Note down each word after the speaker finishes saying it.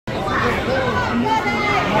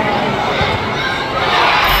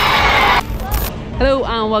Hello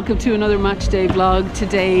and welcome to another match day vlog.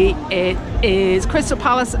 Today it is Crystal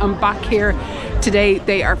Palace. I'm back here today.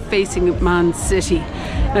 They are facing Man City.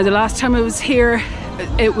 Now the last time I was here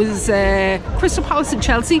it was Crystal Palace and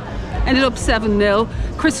Chelsea. Ended up 7-0.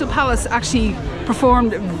 Crystal Palace actually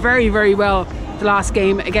performed very well the last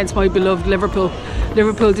game against my beloved Liverpool.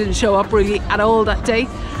 Liverpool didn't show up really at all that day.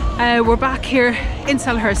 We're back here in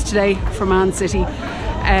Selhurst today for Man City.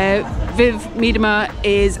 Viv Miedema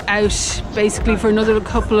is out basically for another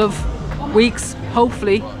couple of weeks,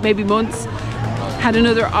 hopefully, maybe months. Had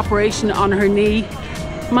another operation on her knee.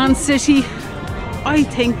 Man City, I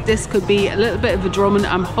think this could be a little bit of a drumming.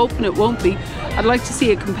 I'm hoping it won't be. I'd like to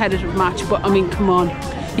see a competitive match, but I mean, come on.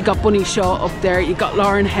 You got Bunny Shaw up there, you got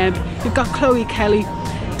Lauren Hemp, you've got Chloe Kelly.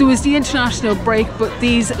 There was the international break, but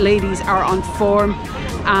these ladies are on form,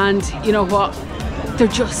 and you know what? They're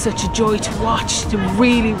just such a joy to watch. They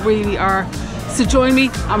really are. So join me.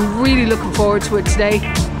 I'm really looking forward to it today,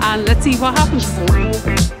 and let's see what happens.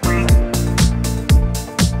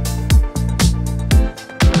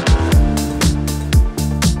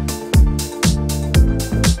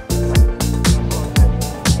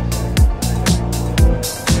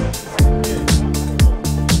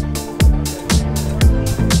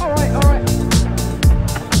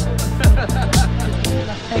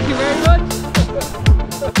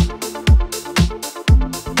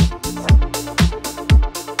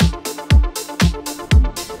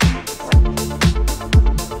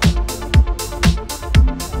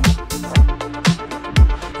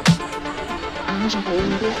 Easy,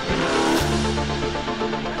 baby.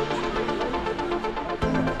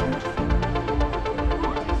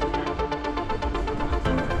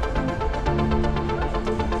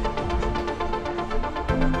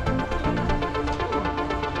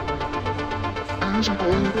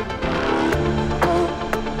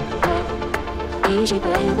 Easy, baby. Easy,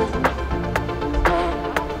 baby.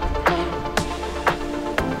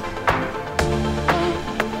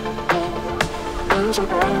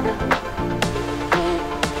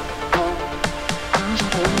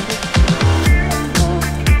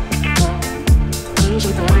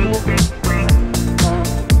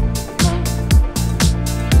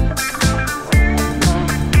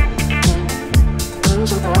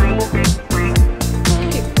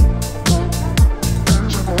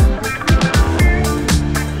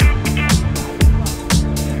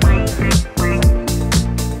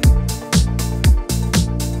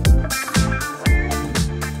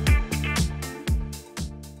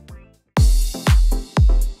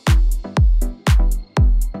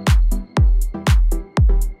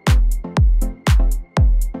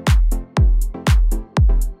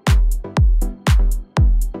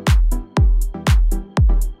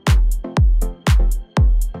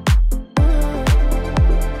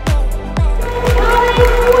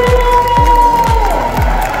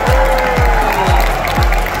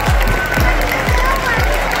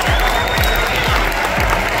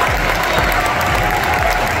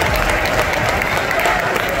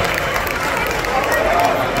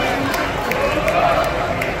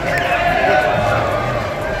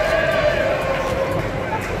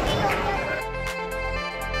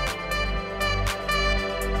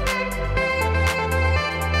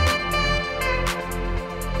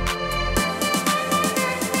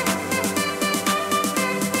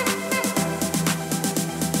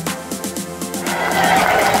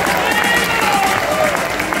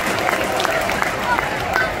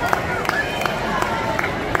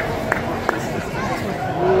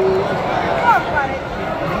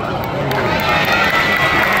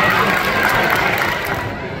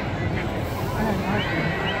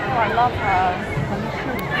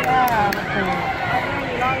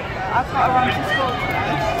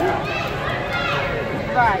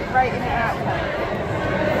 Right in and out there.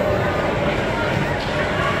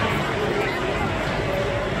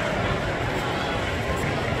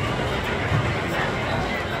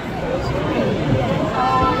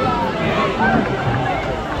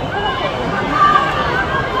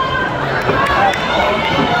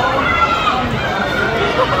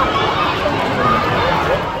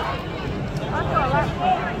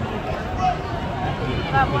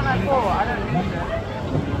 That one I bought, I don't need it.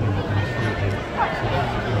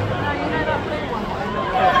 No, you know that blue one?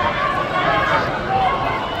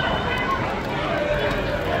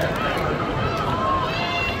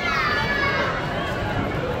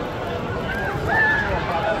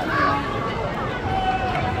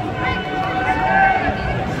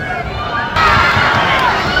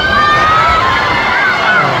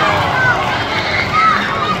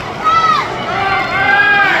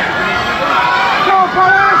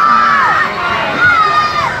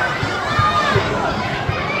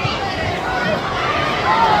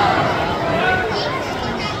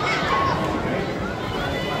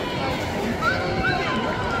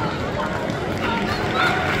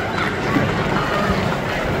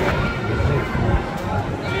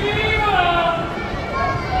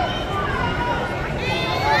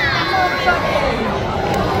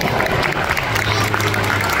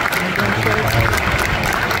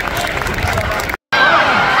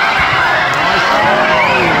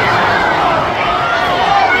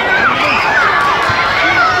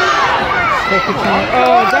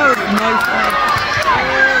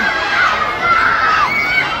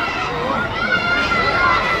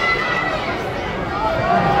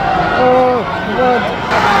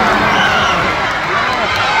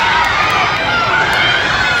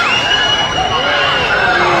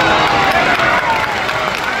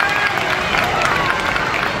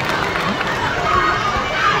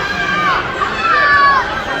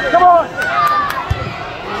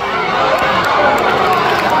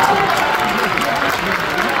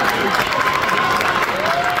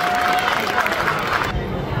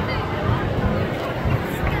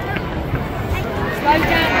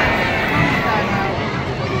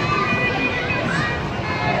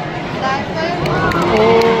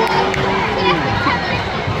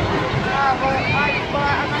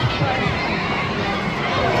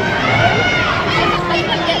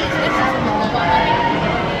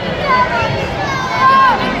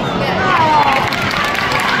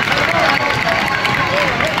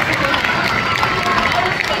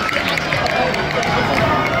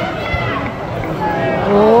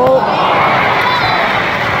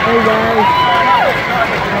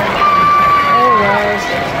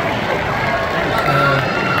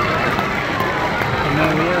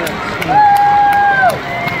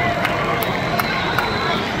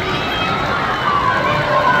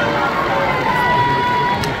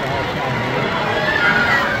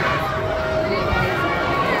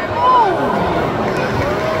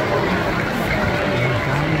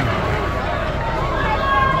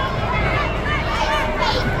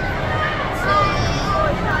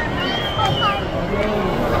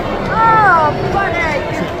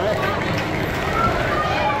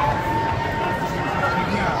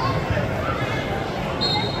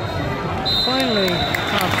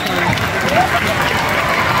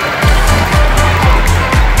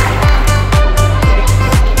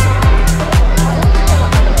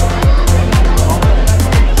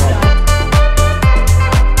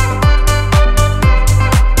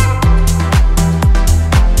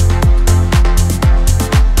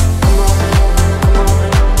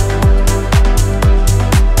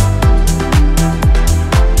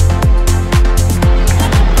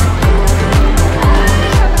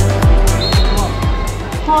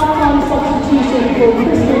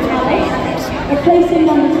 Replacing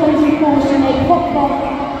number 24, Sinead Popcock,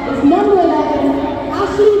 is number 11,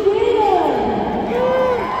 Ashley Whelan.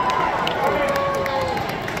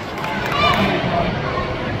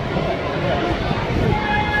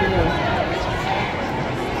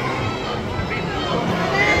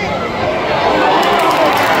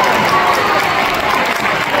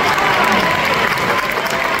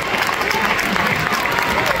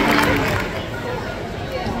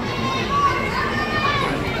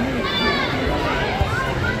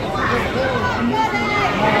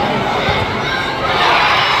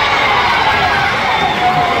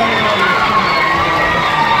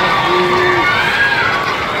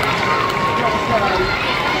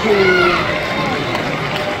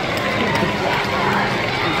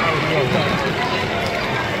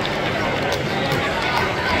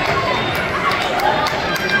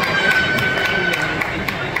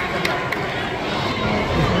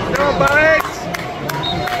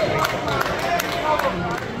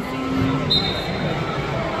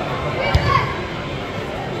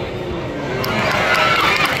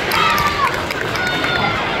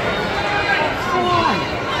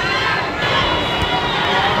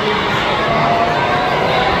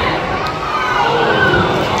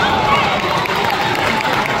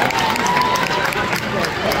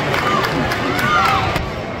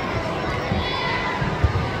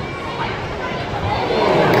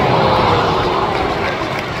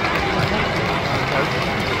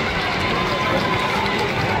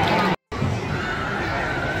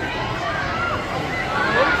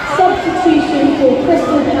 Substitution for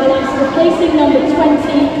Crystal Palace, replacing number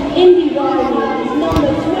 20, Indy Riley, is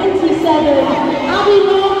number 27, Abby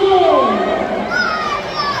Morgan.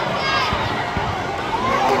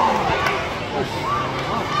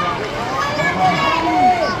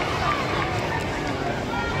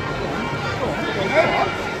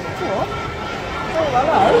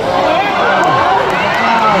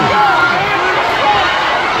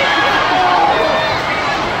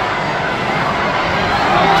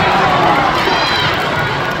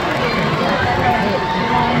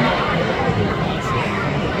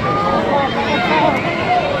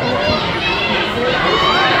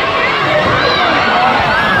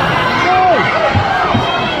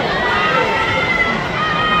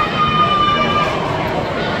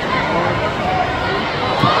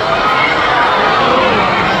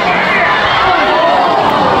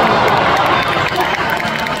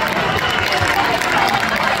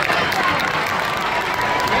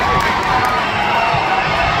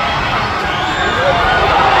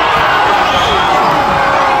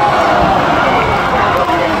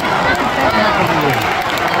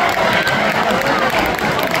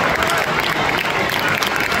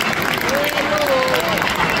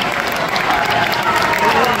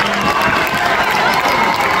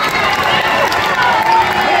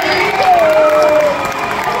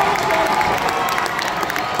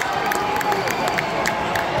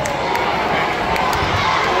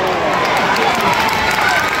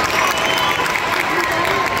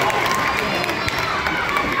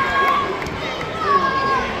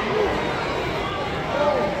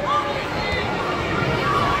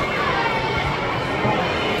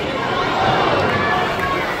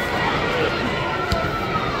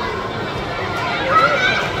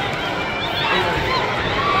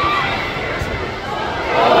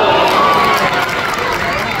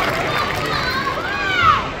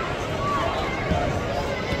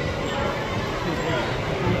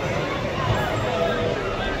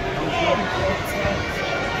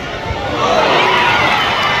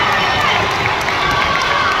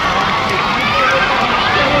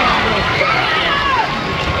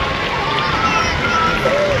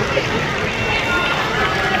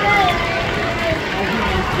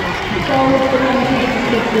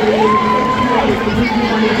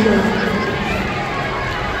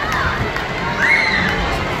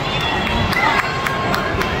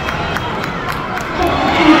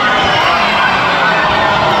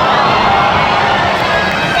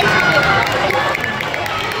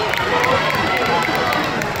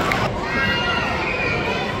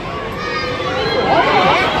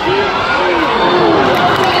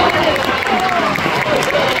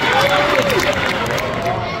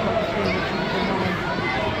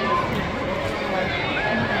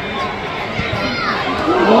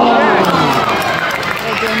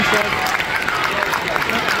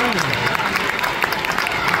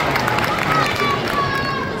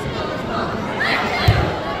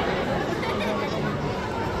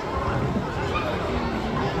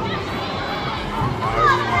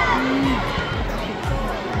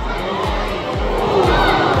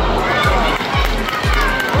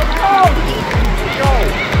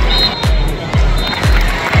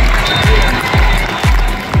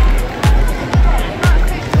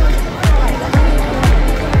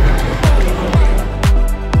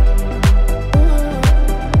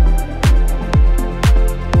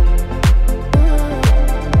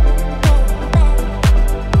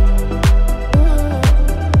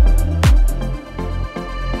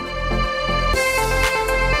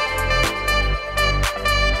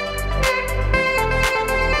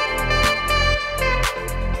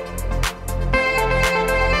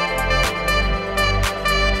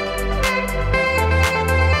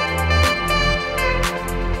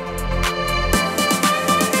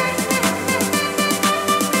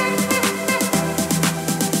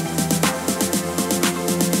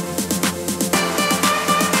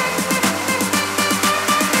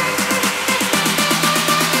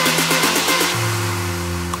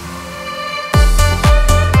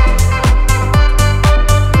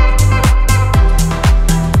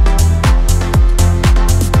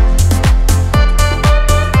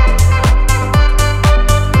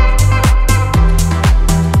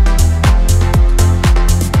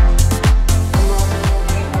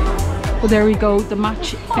 Well, there we go. The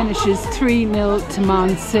match finishes 3-0 to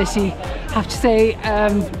Man City. I have to say,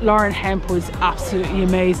 Lauren Hemp was absolutely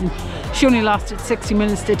amazing. She only lasted 60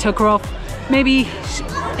 minutes. They took her off. Maybe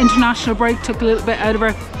international break took a little bit out of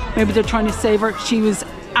her. Maybe they're trying to save her. She was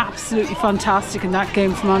absolutely fantastic in that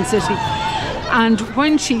game for Man City. And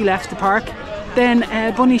when she left the park, then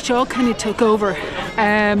Bunny Shaw kind of took over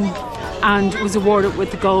and was awarded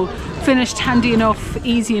with the goal. Finished handy enough,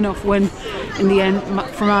 easy enough win in the end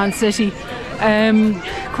for Man City.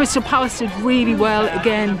 Crystal Palace did really well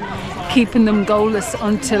again, keeping them goalless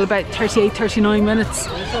until about 38-39 minutes,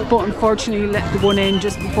 but unfortunately let the one in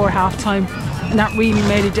just before half time, and that really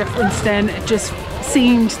made a difference. Then it just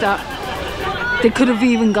seemed that they could have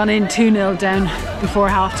even gone in 2-0 down before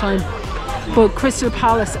half time. But Crystal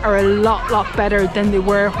Palace are a lot better than they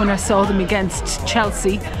were when I saw them against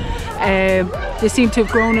Chelsea. They seem to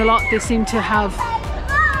have grown a lot. They seem to have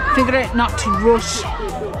figured out not to rush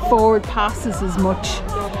forward passes as much,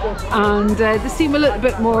 and they seem a little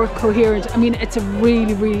bit more coherent. I mean, it's a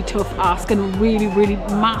really tough ask and a really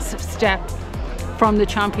massive step from the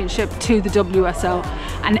Championship to the WSL,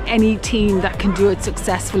 and any team that can do it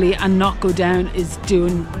successfully and not go down is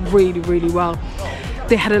doing really well.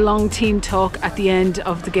 They had a long team talk at the end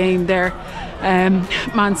of the game there.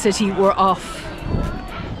 Man City were off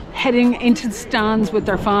heading into the stands with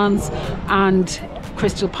their fans, and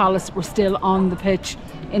Crystal Palace were still on the pitch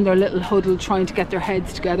in their little huddle trying to get their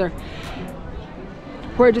heads together.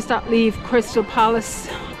 Where does that leave Crystal Palace?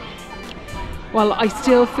 Well, I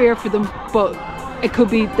still fear for them, but it could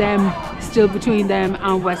be them, still between them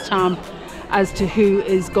and West Ham, as to who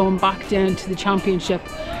is going back down to the Championship.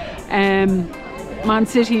 Man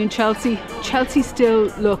City and Chelsea still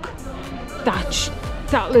look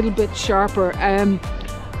that little bit sharper.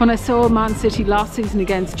 When I saw Man City last season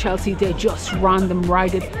against Chelsea, they just ran them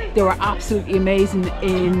ragged. They were absolutely amazing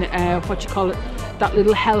in that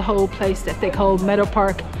little hellhole place that they call Meadow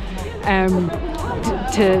Park.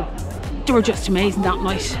 They were just amazing that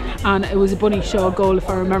night, and it was a Bunny Shaw goal, if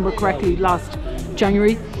I remember correctly, last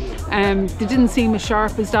January. They didn't seem as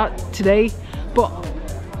sharp as that today, but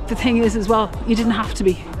the thing is as well, you didn't have to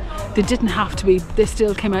be. They didn't have to be. They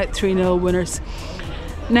still came out 3-0 winners.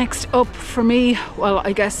 Next up for me, well,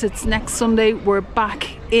 I guess it's next Sunday. We're back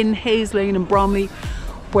in Hayes Lane in Bromley,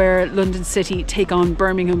 where London City take on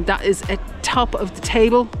Birmingham. That is at top of the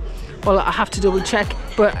table. Well, I have to double check,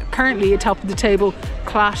 but currently a top of the table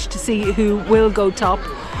clash to see who will go top.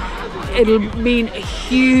 It'll mean a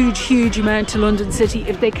huge amount to London City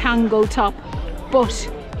if they can go top. But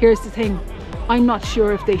here's the thing, I'm not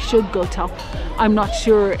sure if they should go top. I'm not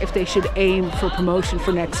sure if they should aim for promotion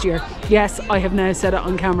for next year. Yes, I have now said it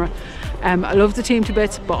on camera. I love the team to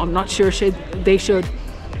bits, but I'm not sure they should.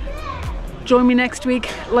 Join me next week.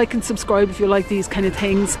 Like and subscribe if you like these kind of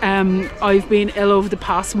things. I've been ill over the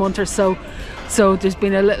past month or so, so there's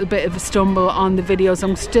been a little bit of a stumble on the videos.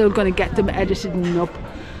 I'm still going to get them edited and up,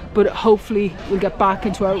 but hopefully we'll get back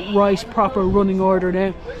into a right proper running order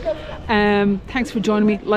now. Thanks for joining me.